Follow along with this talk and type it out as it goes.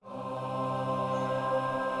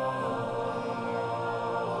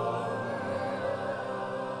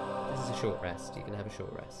short rest. You can have a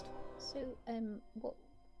short rest. So,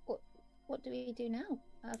 what do we do now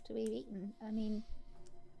after we've eaten? I mean,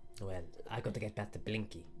 Well, I got to get back to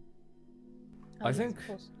Blinky. oh, I yes, think-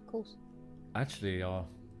 of course. Actually, our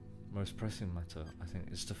most pressing matter, I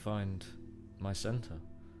think, is to find my center.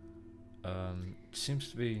 Seems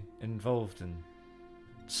to be involved in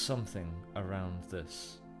something around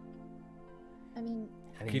this. I mean,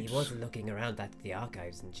 He was looking around at the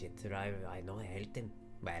archives and shit. So I know I helped him.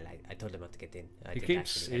 Well, I told him not to get in. I He did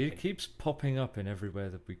keeps actually help him. popping up in everywhere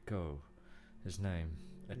that we go. His name,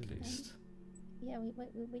 at least. yeah,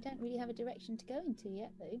 we don't really have a direction to go into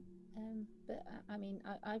yet, though. But I mean,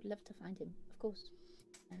 I'd love to find him, of course.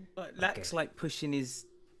 But Lack's like pushing his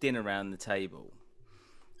din around the table,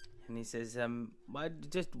 and he says, "I'm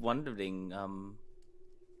just wondering.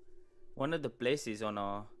 One of the places on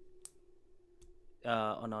our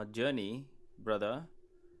journey, brother,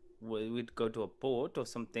 we'd go to a port or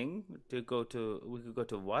something. We could go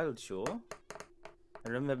to Wild Shore. I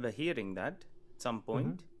remember hearing that at some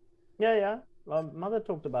point. Yeah. Mother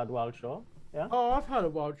talked about Wild Shore. Yeah. Oh, I've heard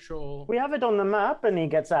of Wild Shore. We have it on the map, and he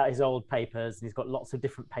gets out his old papers, and he's got lots of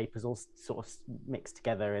different papers all sort of mixed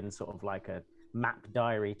together in sort of like a map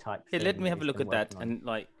diary type Here, thing. let me have a he's look been at that. working on. And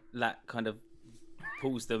like Lack kind of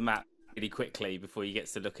pulls the map really quickly before he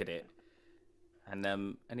gets to look at it. And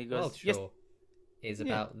he goes, Well, yes, sure. Is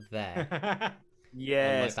about there.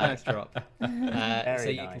 yes. On my backdrop. So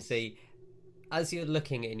Very you can nice. see, as you're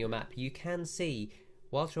looking in your map, you can see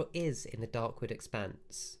Wildshore is in the Darkwood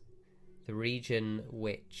Expanse, the region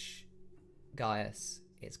which Gaius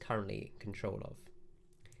is currently in control of.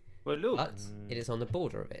 Well, look. But it is on the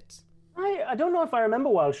border of it. I don't know if I remember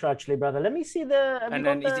Wild Shore actually, brother. Let me see the. have you And got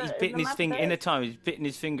then the- he's in pitting the his map finger there? in a time. He's pitting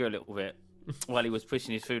his finger a little bit while he was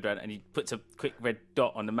pushing his food around, and he puts a quick red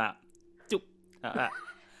dot on the map. Doop, like that.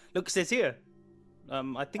 Look, it says here.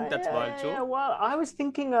 I think that's Wild Shore. Yeah, well, I was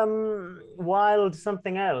thinking Wild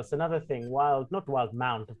something else, another thing. Not Wild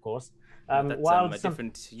Mount, of course. That's, Wild a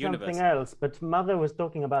different universe. something else. But Mother was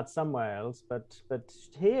talking about somewhere else. But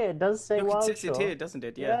here it does say Look, Wild it says Shore. it here, doesn't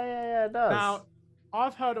it? Yeah, it does. Now,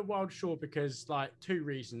 I've heard of Wild Shore because, like, two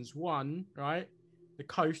reasons. One, right, the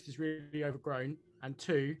coast is really overgrown, and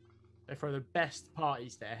two, they throw the best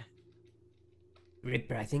parties there.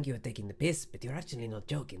 Ripper, I think you're taking the piss, but you're actually not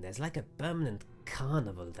joking. There's like a permanent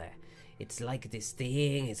carnival there. It's like this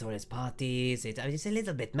thing, it's always parties, it's a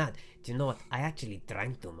little bit mad. Do you know what? I actually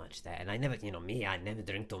drank too much there, and I never, I never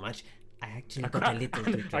drink too much. I actually got a little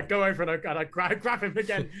too I drunk. go over and I grab him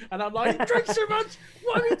again, and I'm like, "You drink so much!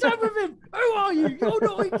 What have you done with him? Who are you? You're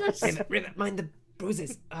not in this." Ripper, mind the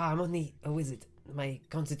bruises. I'm only a wizard. My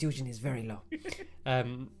constitution is very low.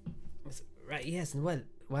 Right, yes, and well,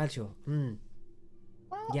 Wildshore.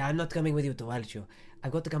 Yeah, I'm not coming with you to Wildshore.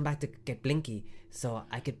 I've got to come back to get Blinky, so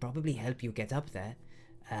I could probably help you get up there.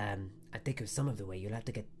 I'll take you some of the way. You'll have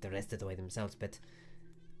to get the rest of the way themselves, but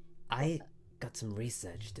I got some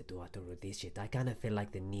research to do after all this shit. I kind of feel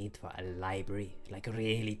like the need for a library, like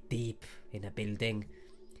really deep in a building,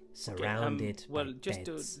 surrounded well, by just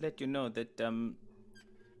beds. to let you know that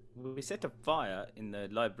we set a fire in the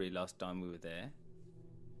library last time we were there.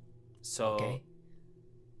 So Okay.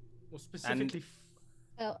 Well, specifically,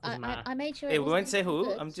 Well, Doesn't matter. I made sure. hey, it we was won't say who.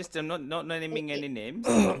 good. I'm not naming any names.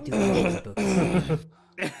 Do any books.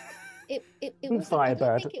 It was. I Firebird.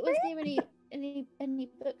 don't think it was near any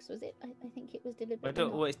books, was it? I think it was deliberately.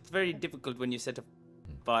 Well, it's very difficult when you set a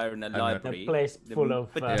fire in a the library. A place full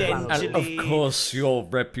of potentially. And of course, your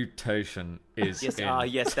reputation is Yes,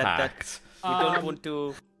 intact. yes, that we don't want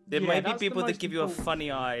to. There yeah, might be that's the people that most give you a important-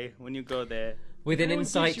 funny eye when you go there. With an Everyone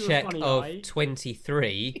gives insight you a check funny of eye.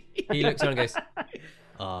 23, he looks around and goes,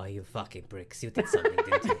 "Oh, you fucking bricks. You did something,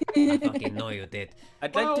 didn't you? I fucking know you did."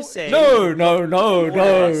 I'd like Well, to say No, something. of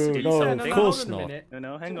No, course hold on a not. minute.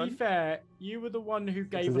 No, hang To on. be fair, you were the one who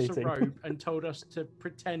gave is us a eating. robe and told us to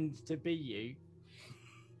pretend to be you.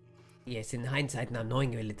 Yes, in hindsight, now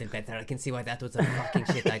knowing you a little better, I can see why that was a fucking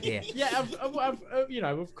shit idea. Yeah,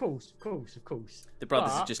 of course. The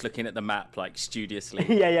brothers are But- just looking at the map like studiously.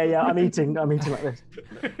 yeah. I'm eating like this.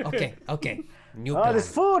 Okay. New Oh, plan.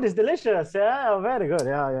 this food is delicious. Yeah, very good.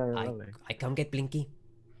 Yeah, I, lovely. I come get Blinky,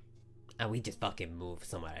 and we just fucking move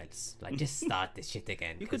somewhere else. Like, just start this shit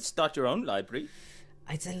again. You could 'cause start your own library.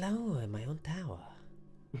 It's alone, my own tower.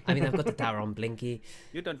 I mean, I've got the tower on Blinky.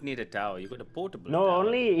 You don't need a tower. You've got a portable No, tower.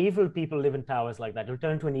 only evil people live in towers like that. You'll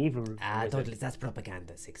turn into an evil. wizard. Totally, that's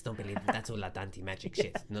propaganda, Six. Don't believe it. That's all that anti-magic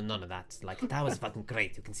shit. No, none of that. Like, the tower's fucking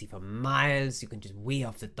great. You can see for miles. You can just wee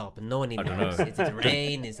off the top, and no one even don't knows. know. Is it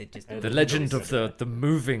rain? Is it just The legend of the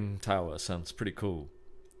moving tower sounds pretty cool.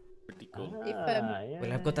 Pretty cool.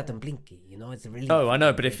 Well, I've got that on Blinky. You know, it's really. Oh, I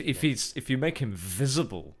know, but if you make him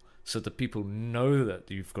visible so that people know that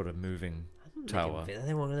you've got a moving tower.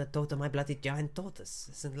 They want to talk to my bloody giant tortoise.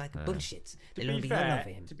 This is like bullshit. They'll be all over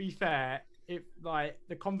him. To be fair, if like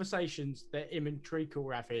the conversations that him and Treacle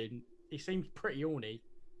were having, he seems pretty horny.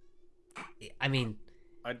 I mean,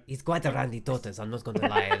 he's quite a randy tortoise. I'm not going to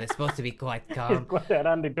lie. They're supposed to be quite calm. He's quite a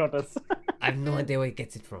randy tortoise. I have no idea where he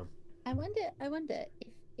gets it from. I wonder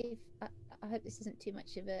if I hope this isn't too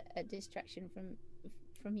much of a distraction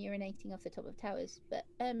from urinating off the top of towers, but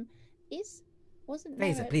wasn't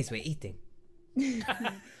there Fraser, please, we're eating.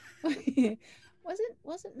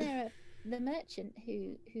 wasn't there the merchant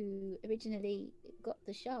who originally got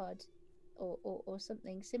the shard or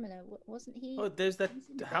something similar? Wasn't he? Oh, there's that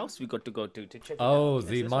house we got to go to check. Oh,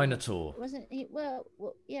 the Minotaur. Wasn't he? Well,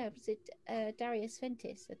 yeah. Was it Darius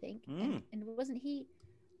Ventis? I think. And wasn't he?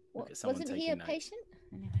 Wasn't he a patient?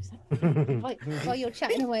 While you're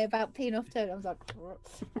chatting away about peeing off Toad, I was like,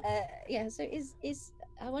 yeah. So is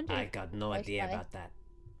I wonder. I got no idea about that.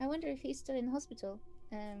 I wonder if he's still in hospital.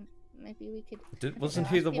 Maybe we could. Wasn't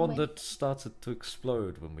he the one that started to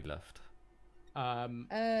explode when we left?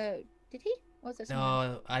 Did he? Was there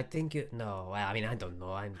No, I think you. No, well, I mean, I don't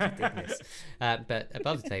know. I'm ridiculous. But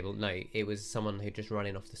above the table, no, it was someone who just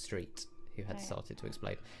running off the street who had started to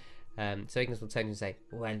explode. So Ignis will turn and say,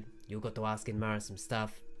 "Well, you got to ask Inmara some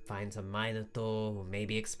stuff. Find some Minotaur who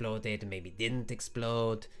maybe exploded, maybe didn't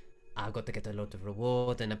explode. I've got to get a lot of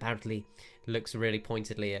reward." And apparently, looks really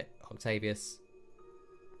pointedly at Octavius.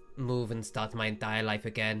 Move and start my entire life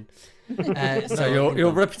again. So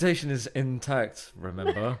your reputation is intact,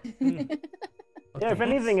 remember? Yeah, if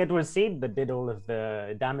anything, it was Seed that did all of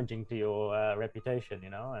the damaging to your reputation, you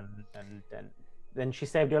know, and then she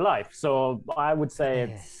saved your life. So I would say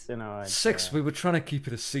it's, you know... It's, 6, we were trying to keep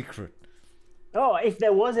it a secret. Oh, if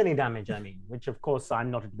there was any damage, I mean, which of course I'm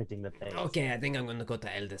not admitting that there is. Okay, I think I'm going to go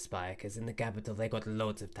to Elder Spire, because in the capital they got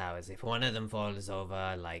loads of towers. If one of them falls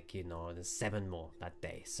over, like, you know, there's 7 more that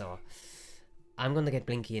day. So I'm going to get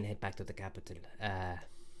Blinky and head back to the capital.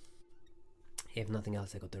 If nothing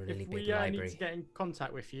else, I got a really big library. We need to get in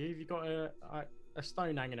contact with you. Have you got a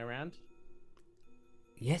stone hanging around?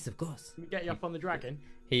 Yes, of course. Can we get you up on the dragon?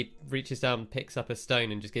 He reaches down, picks up a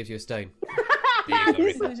stone, and just gives you a stone.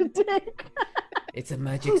 He's such a dick. It's a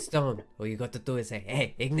magic stone. All you got to do is say,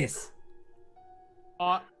 "Hey, Ignis."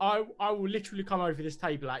 I will literally come over this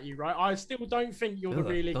table at you, right? I still don't think you're the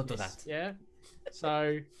real Ignis. Don't do that. Yeah.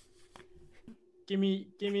 So, give me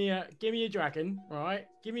a dragon, right?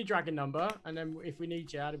 Give me a dragon number, and then if we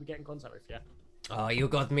need you, how do we get in contact with you? Oh, you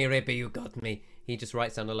got me, Rippy. You got me. He just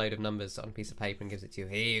writes down a load of numbers on a piece of paper and gives it to you.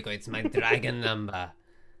 Here you go. It's my dragon number.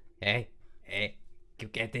 Hey, you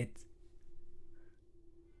get it?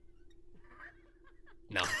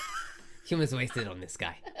 No. Humor's wasted on this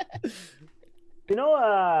guy. You know,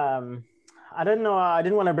 I don't know. I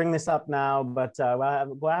didn't want to bring this up now, but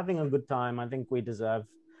we're having a good time. I think we deserve.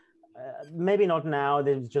 Maybe not now.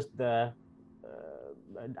 There's just the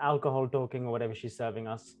alcohol talking or whatever she's serving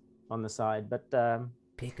us on the side, but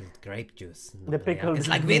pickled grape juice. The pickled. It's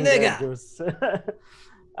like vinegar. Juice. You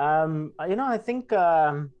know,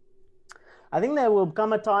 I think there will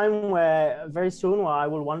come a time where very soon where I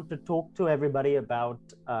will want to talk to everybody about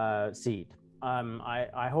Seed.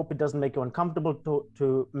 I hope it doesn't make you uncomfortable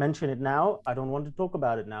to mention it now. I don't want to talk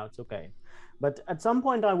about it now. It's okay. But at some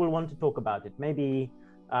point I will want to talk about it. Maybe,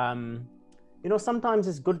 you know, sometimes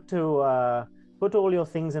it's good to put all your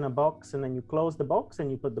things in a box and then you close the box and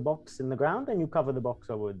you put the box in the ground and you cover the box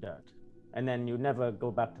over with dirt. And then you never go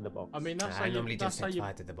back to the box. I mean, that's how normally just that's how set you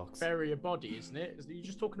fire to the box. bury a body, isn't it? Are you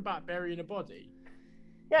just talking about burying a body?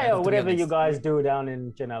 Yeah, to be whatever you honest, guys do down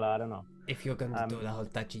in Genoa, I don't know. If you're going to do the whole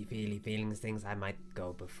touchy-feely feelings things, I might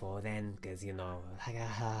go before then, because, you know, like,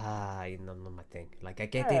 you know, not my thing. Like, I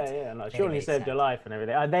get it. Yeah, no, she Very, only very saved sad. your life and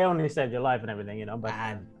everything. They only saved your life and everything, you know, but...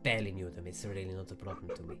 I barely knew them. It's really not a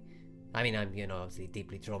problem to me. I mean, I'm, you know, obviously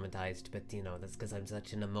deeply traumatized, but, you know, that's because I'm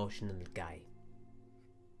such an emotional guy.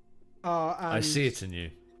 I see it in you.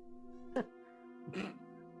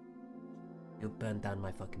 You burned down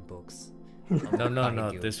my fucking books.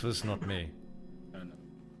 No, this was not me. No.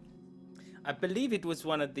 I believe it was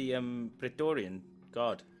one of the Praetorian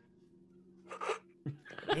guard.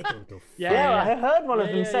 They don't do Yeah, I heard one of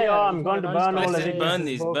them say, "Oh, I'm going to burn all I of said,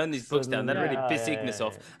 these burn these books down. That really pissed yeah, Ignis yeah,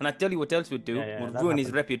 off. And I tell you what else would do. Would that ruin his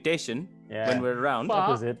happened. reputation Yeah. when we're around.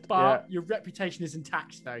 was it, But yeah. your reputation is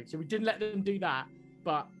intact, though. So we didn't let them do that.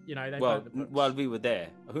 But, you know, they Well, burned the books. while we were there.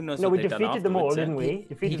 Who knows No, what we they've done defeated them all, afterwards, didn't we? He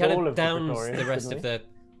Defeated kind all of of the downs Praetorians, the rest didn't of the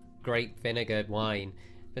grape vinegared wine.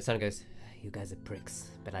 But someone goes, you guys are pricks,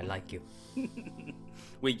 but I like you.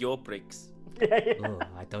 We're your pricks. Oh,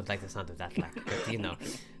 I don't like the sound of that, like, but you know,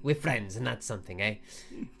 we're friends, and that's something, eh?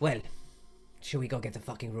 Well, shall we go get the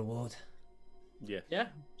fucking reward? Yeah,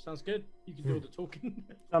 sounds good. You can do all the talking.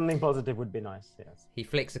 Something positive would be nice, yes. He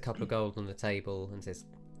flicks a couple of gold on the table and says,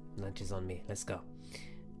 lunch is on me, let's go.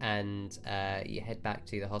 And you head back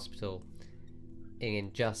to the hospital,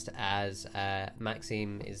 in just as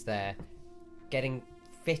Maxime is there getting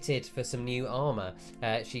fitted for some new armor.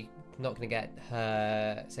 She's not going to get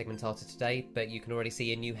her segmentata today, but you can already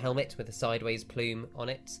see a new helmet with a sideways plume on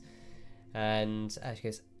it. And she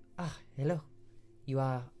goes, hello. You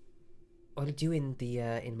are all due in the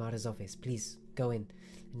in Mara's office. Please go in.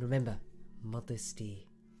 And remember, modesty.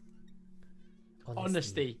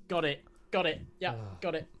 Honesty. Got it. Yeah,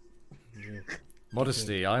 got it.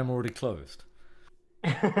 Modesty, I am already closed.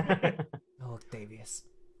 Oh, Octavius.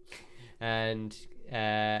 And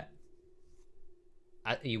are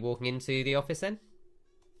you walking into the office then?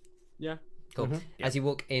 Yeah. Cool. As you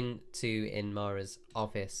walk into Inmara's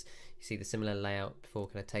office, you see the similar layout before,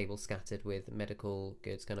 kind of table scattered with medical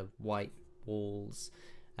goods, kind of white walls.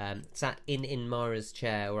 Sat in Inmara's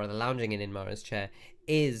chair, or rather lounging in Inmara's chair,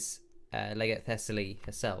 is Legate Thessaly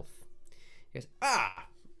herself. He goes,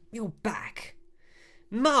 you're back.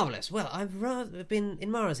 Marvellous. Well,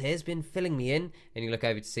 Inmara's hair has been filling me in. And you look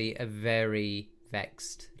over to see a very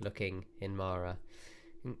vexed looking Inmara.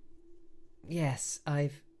 Yes,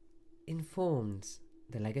 I've informed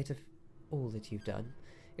the legate of all that you've done.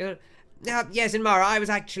 Yes, Inmara, I was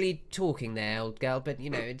actually talking there, old girl, but,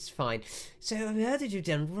 it's fine. So I've heard that you've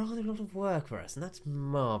done rather a lot of work for us, and that's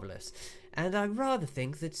marvellous. And I rather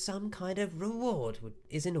think that some kind of reward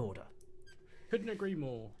is in order. Couldn't agree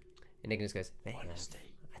more. And Ignis goes,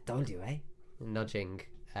 honesty. I told you, eh? Nudging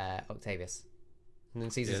Octavius. And then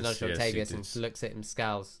Caesar's nudged Octavius and looks at him,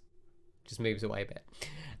 scowls, just moves away a bit.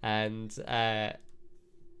 And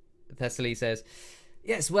Thessaly says,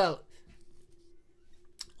 yes, well,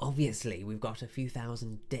 obviously we've got a few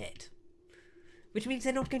thousand dead, which means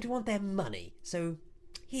they're not going to want their money. So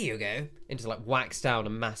here you go. And just whacks down a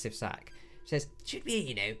massive sack. She says, should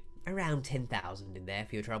be, around 10,000 in there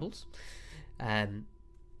for your troubles.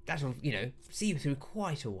 That'll, see you through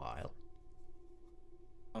quite a while.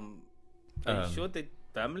 Are you sure that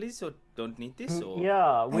families don't need this? Or?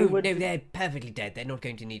 Yeah, No, they're perfectly dead. They're not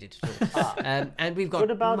going to need it at all. And we've got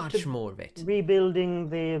much more of it. Rebuilding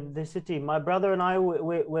the city. My brother and I,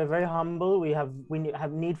 we're very humble. We have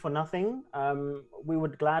need for nothing. We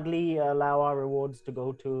would gladly allow our rewards to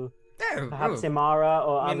go to perhaps Imara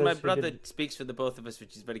or others. My brother speaks for the both of us,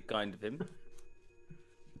 which is very kind of him.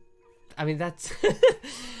 I mean, that's...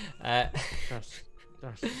 But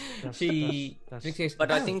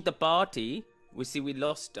I think the party, we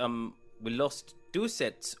lost 2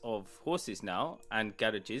 sets of horses now and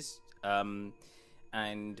carriages, and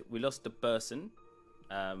we lost a person,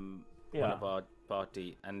 one of our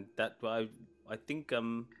party, and that I think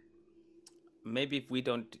maybe if we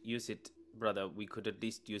don't use it, brother, we could at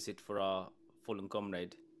least use it for our fallen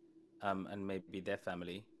comrade, and maybe their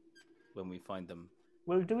family when we find them.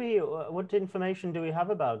 Well, what information do we have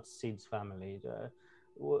about Seed's family?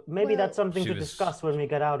 Maybe that's something to discuss when we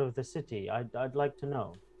get out of the city. I'd like to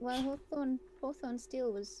know. Well, Hawthorne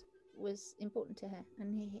Steele was important to her,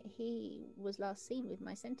 and he was last seen with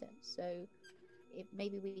my center. So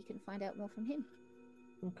maybe we can find out more from him.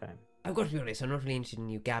 Okay. I've got to be honest, I'm not really interested in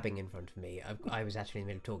you gabbing in front of me. I was actually in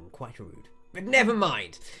the middle of talking, quite rude. But never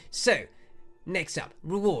mind. So, next up,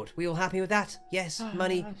 reward. We all happy with that? Yes,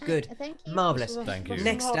 money, good, thank you. Marvellous. Thank you.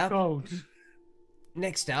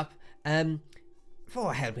 Next up,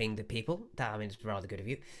 for helping the people, it's rather good of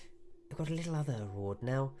you. I've got a little other reward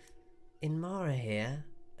now. Inmara here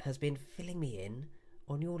has been filling me in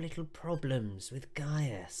on your little problems with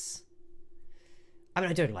Gaius. I mean,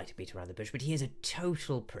 I don't like to beat around the bush, but he is a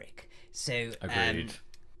total prick. So, agreed.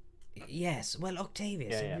 Yes, well,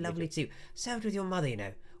 Octavius, lovely too. Served with your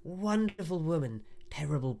mother, wonderful woman,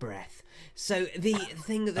 terrible breath. So the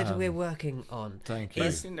thing that we're working on thank you.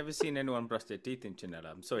 I've never seen anyone brush their teeth in Chinella.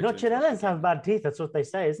 I'm sorry. No, Chinellans have bad teeth. That's what they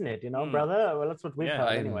say, isn't it? Brother? Well, that's what we've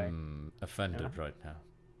heard anyway. I'm offended right now.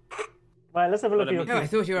 Right, let's have a look at your teeth. I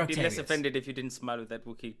thought you were I'd be less offended if you didn't smile with that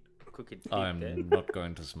crooked teeth. I'm not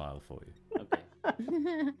going to smile for you. Okay.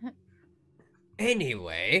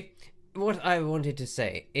 Anyway, what I wanted to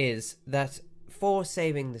say is that for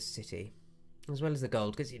saving the city, as well as the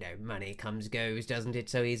gold, because, money comes, goes, doesn't it?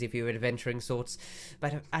 So easy if you're adventuring sorts.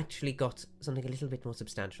 But I've actually got something a little bit more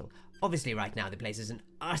substantial. Obviously, right now, the place is an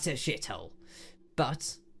utter shithole.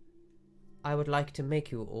 But I would like to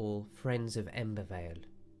make you all friends of Embervale.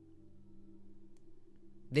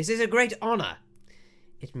 This is a great honor.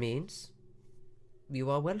 It means you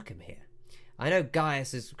are welcome here. I know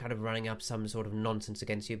Gaius is kind of running up some sort of nonsense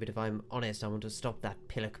against you, but if I'm honest, I want to stop that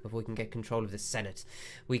pillock before we can get control of the Senate.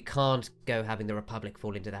 We can't go having the Republic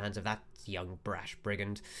fall into the hands of that young brash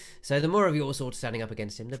brigand. So the more of your sort standing up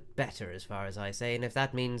against him, the better, as far as I say. And if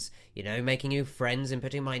that means, you know, making you friends and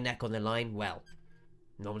putting my neck on the line, well,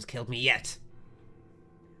 no one's killed me yet.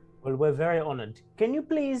 Well, we're very honored. Can you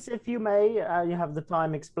please, if you may, you have the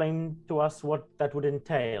time, explain to us what that would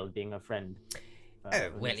entail, being a friend?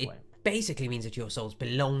 Well, it basically means that your souls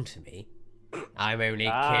belong to me. I'm only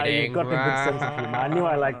kidding. You've got a good sense of humor. I knew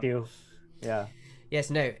I liked you. Yeah.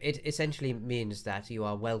 Yes, no, it essentially means that you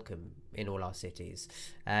are welcome in all our cities.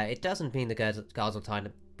 It doesn't mean the guards will turn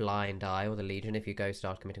a blind eye, or the Legion, if you go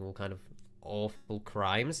start committing all kind of awful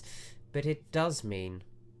crimes, but it does mean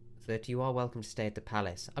that you are welcome to stay at the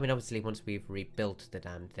palace. I mean, obviously, once we've rebuilt the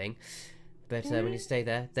damn thing, but when you stay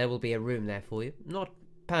there will be a room there for you. Not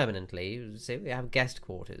permanently, so we have guest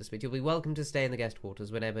quarters, but you'll be welcome to stay in the guest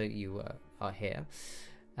quarters whenever you are here.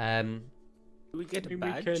 Do we get a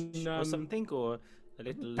badge or something, or a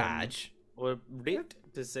little badge or writ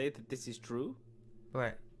to say that this is true?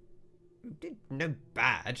 Right. No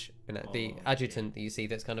badge. You know, the adjutant that you see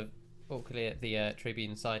that's kind of awkwardly at the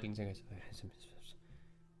tribune sidelines and goes,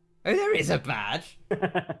 "Oh, there is a badge.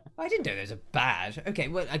 I didn't know there was a badge. Okay,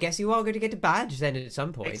 well, I guess you are going to get a badge then at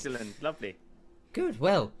some point." Excellent, lovely. Good,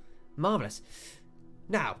 well, marvellous.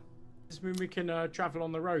 Now, does this mean we can travel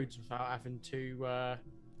on the roads without having to...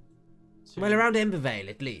 Well, around Embervale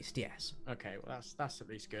at least, yes. Okay, well that's at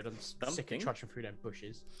least good. I'm sick of trudging through them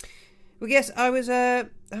bushes. Well, yes, I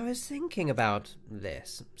was thinking about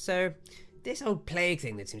this. So, this old plague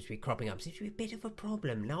thing that seems to be cropping up seems to be a bit of a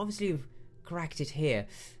problem. Now, obviously, you've cracked it here,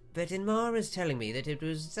 but Inmara's telling me that it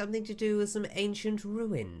was something to do with some ancient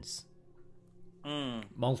ruins.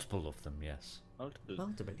 Multiple of them, yes.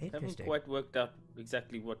 Multiple, interesting. Haven't quite worked out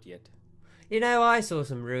exactly what yet. You know, I saw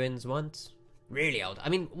some ruins once. Really old. I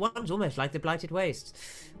mean, one's almost like the Blighted Wastes.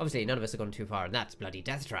 Obviously, none of us have gone too far, and that's bloody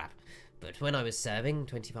death trap. But when I was serving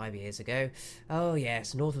 25 years ago, oh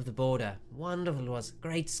yes, north of the border, wonderful it was.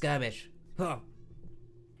 Great skirmish. Oh.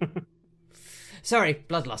 Sorry,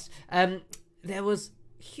 bloodlust. There was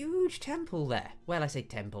huge temple there. Well, I say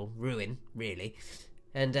temple, ruin, really.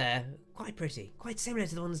 And quite pretty, quite similar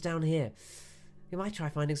to the ones down here. You might try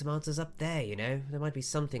finding some answers up there, you know. There might be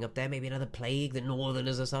something up there, maybe another plague, the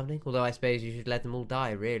Northerners or something. Although I suppose you should let them all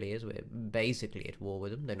die, really, as we're basically at war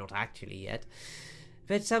with them. They're not actually yet.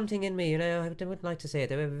 But something in me, you know, I would like to say it.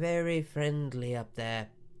 They were very friendly up there.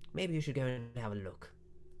 Maybe you should go and have a look.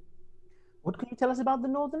 What can you tell us about the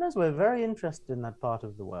Northerners? We're very interested in that part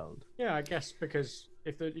of the world. Yeah, I guess because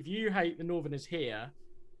if you hate the Northerners here,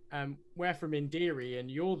 we're from Indiri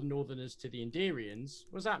and you're the Northerners to the Indirians,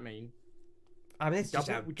 what does that mean? I mean, it's just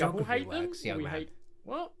how geography works, young man.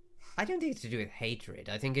 What? I don't think it's to do with hatred.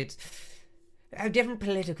 I think it's different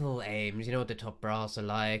political aims. You know what the top brass are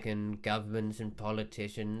like, and governments and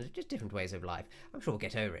politicians, just different ways of life. I'm sure we'll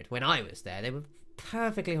get over it. When I was there, they were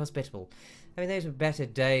perfectly hospitable. I mean, those were better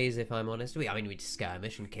days, if I'm honest. We'd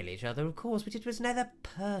skirmish and kill each other, of course, but it was never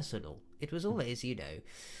personal. It was always, you know,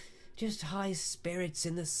 just high spirits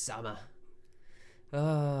in the summer.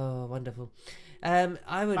 Oh, wonderful.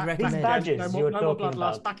 I would recommend... These badges you're talking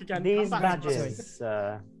about. Back again. These badges...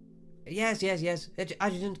 Yes.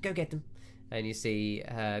 Adjutant, go get them. And you see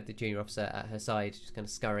the junior officer at her side just kind of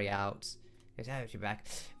scurry out. Goes, oh, you're back.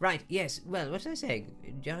 Right, yes. Well, what was I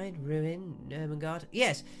saying? Giant ruin, Ermengarde.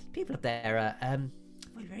 Yes, people up there are,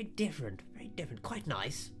 well, very different. Quite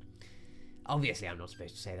nice. Obviously, I'm not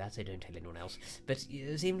supposed to say that, so don't tell anyone else. But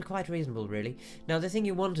it seemed quite reasonable, really. Now, the thing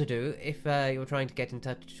you want to do, if you're trying to get in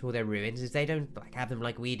touch with their ruins, is they don't have them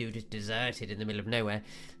like we do, just deserted in the middle of nowhere.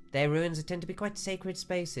 Their ruins tend to be quite sacred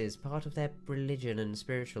spaces, part of their religion and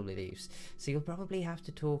spiritual beliefs. So you'll probably have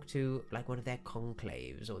to talk to, like, one of their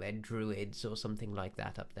conclaves or their druids or something like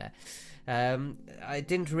that up there. I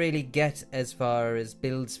didn't really get as far as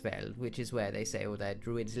Bildsfeld, which is where they say all their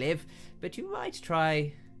druids live, but you might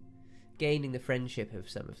try gaining the friendship of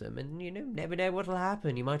some of them, and you know, never know what'll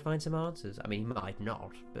happen. You might find some answers. I mean, you might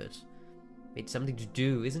not, but it's something to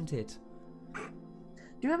do, isn't it?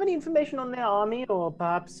 Do you have any information on their army, or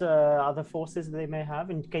perhaps other forces they may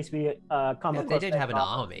have, in case we come across? They don't have an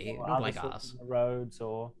army, not like us. On the roads,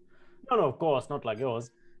 or no, of course, not like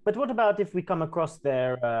yours. But what about if we come across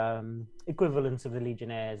their equivalents of the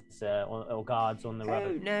legionnaires or guards on the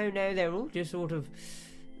road? No, they're all just sort of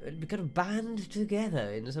band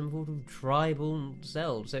together in some sort of tribal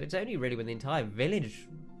cell. So it's only really when the entire village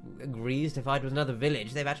agrees to fight with another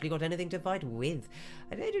village, they've actually got anything to fight with.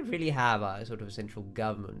 And they don't really have a sort of central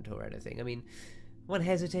government or anything. I mean, one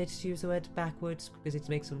hesitates to use the word backwards because it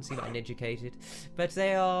makes them seem uneducated, but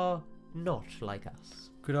they are not like us.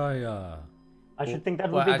 Could I should think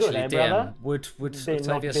that would be good, brother? Would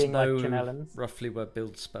Octavius know roughly where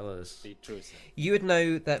Bildspell is? You would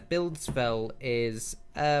know that Bildspell is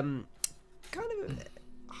kind of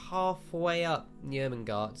halfway up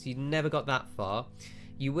Jörmungand. So you never got that far.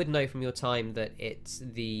 You would know from your time that it's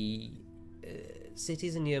the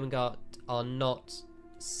cities in Jörmungand are not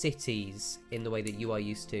cities in the way that you are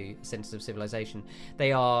used to, centers of civilization.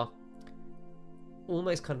 They are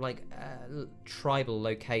almost kind of like tribal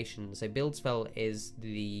locations. So Bildspell is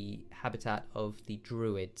the habitat of the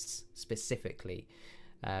druids specifically,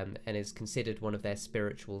 and is considered one of their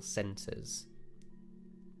spiritual centers.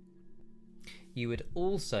 You would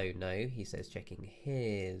also know, he says, checking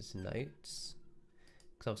his notes,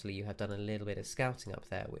 because obviously you have done a little bit of scouting up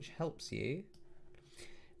there, which helps you,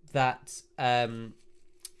 that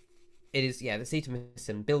it is, the seat of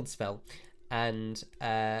Misson, Bildspell, and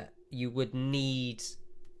you would need...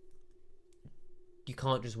 You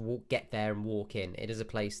can't just get there and walk in. It is a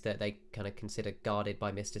place that they kind of consider guarded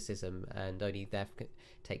by mysticism, and only there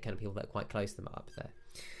take kind of people that are quite close to them up there.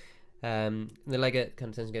 The legate kind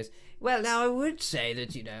of turns and goes, well, now I would say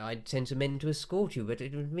that, I'd send some men to escort you, but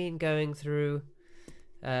it would mean going through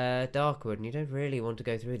Darkwood, and you don't really want to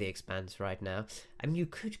go through the Expanse right now. I mean, you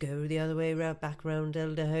could go the other way back around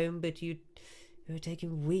Elderhome, but it would take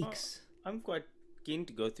you weeks. I'm quite keen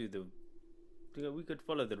to go through we could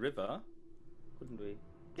follow the river, couldn't we?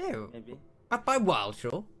 Yeah. Maybe. Up by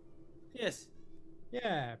Wildshaw? Yes.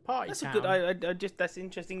 Yeah, party That's town. a good. That's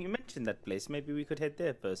interesting. You mentioned that place. Maybe we could head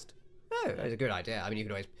there first. Oh, that's a good idea. I mean, you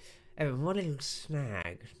could always... one little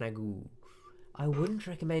snagoo. I wouldn't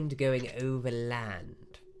recommend going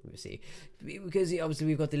overland, you see. Because obviously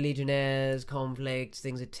we've got the Legionnaires, conflicts,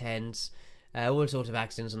 things are tense, all sorts of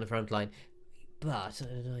accidents on the front line. But,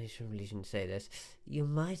 I shouldn't say this, you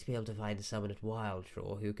might be able to find someone at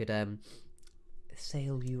Wildshaw who could,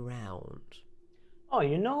 sail you round. Oh,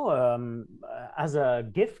 as a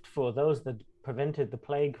gift for those that prevented the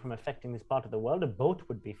plague from affecting this part of the world, a boat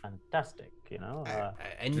would be fantastic,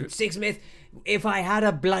 And Sixsmith, if I had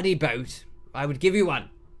a bloody boat, I would give you one.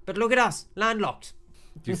 But look at us, landlocked.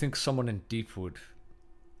 Do you think someone in Deepwood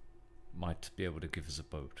might be able to give us a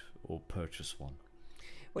boat or purchase one?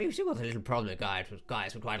 Well, you've still got a little problem that guys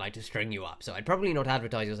would quite like to string you up, so I'd probably not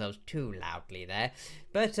advertise yourselves too loudly there.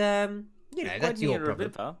 But, that's your problem.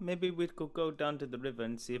 River. Maybe we could go down to the river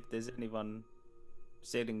and see if there's anyone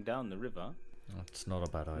sailing down the river. That's not a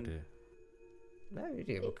bad idea. No,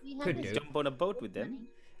 you could do. Jump on a boat with them.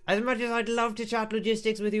 As much as I'd love to chat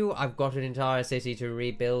logistics with you, I've got an entire city to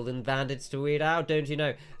rebuild and bandits to weed out, don't you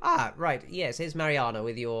know? Ah, right, yes, here's Mariana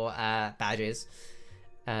with your badges.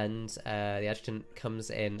 And the adjutant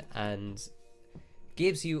comes in and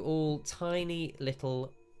gives you all tiny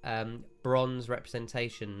little bronze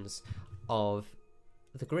representations of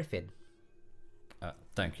the griffin.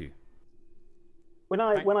 Thank you. When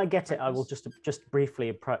I get it, I will just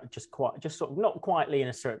briefly, just sort of not quietly in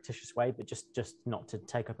a surreptitious way, but just not to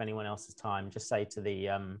take up anyone else's time. Just say to the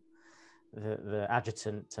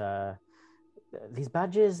adjutant, these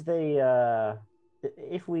badges,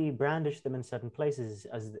 if we brandish them in certain places,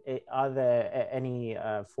 are there any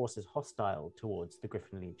forces hostile towards the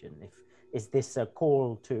Griffin Legion? Is this a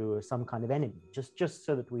call to some kind of enemy? Just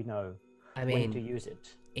so that we know when to use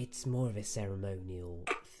it. It's more of a ceremonial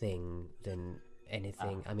thing than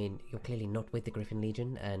anything. I mean, you're clearly not with the Griffin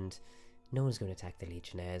Legion, and no one's going to attack the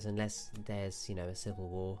Legionnaires unless there's, a civil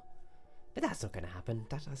war. But that's not going to happen.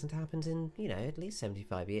 That hasn't happened in, at least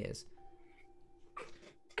 75 years.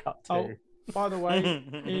 Cut to. Oh, by the way,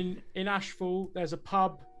 in Ashfall, there's a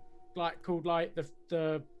pub called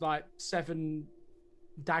the Seven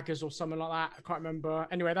Daggers or something like that. I can't remember.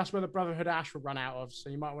 Anyway, that's where the Brotherhood of Ash will run out of, so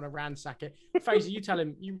you might want to ransack it. Fazer, you tell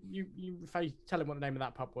him. You tell him what the name of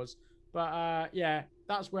that pub was. But yeah,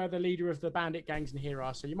 that's where the leader of the bandit gangs in here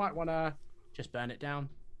are. So you might want to just burn it down.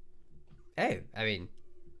 Oh, I mean,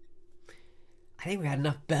 I think we had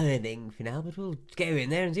enough burning for now, but we'll go in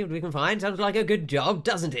there and see what we can find. Sounds like a good job,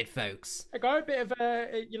 doesn't it, folks? I go a bit of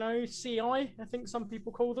CI. I think some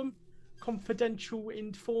people call them confidential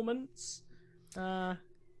informants.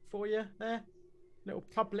 For you there, little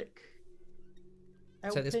public.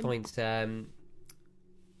 So at this point,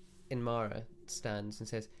 Inmara stands and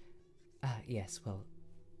says, yes, well,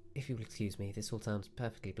 if you will excuse me, this all sounds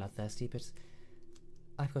perfectly bloodthirsty, but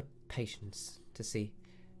I've got patience to see.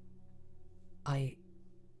 I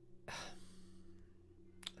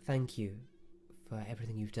thank you for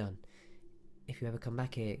everything you've done. If you ever come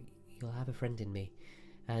back here, you'll have a friend in me.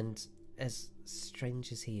 And as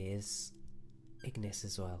strange as he is, Ignis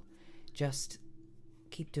as well. Just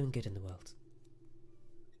keep doing good in the world.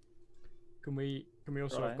 Can we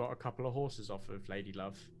also have got a couple of horses off of Lady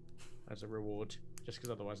Love as a reward? Just because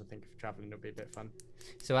otherwise I think if travelling it'll be a bit fun.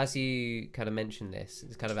 So as you kind of mention this,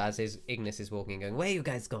 it's kind of as Ignis is walking and going, where you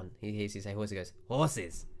guys gone? He hears you say horses. He goes,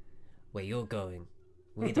 horses? Where you're going?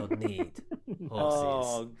 We don't need horses.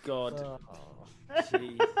 Oh, God. Oh,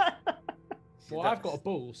 jeez. Well, I've got a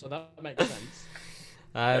bull, so that makes sense.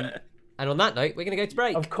 And on that note, we're going to go to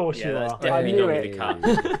break. Of course you are. Definitely I knew not it. the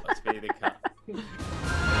cut.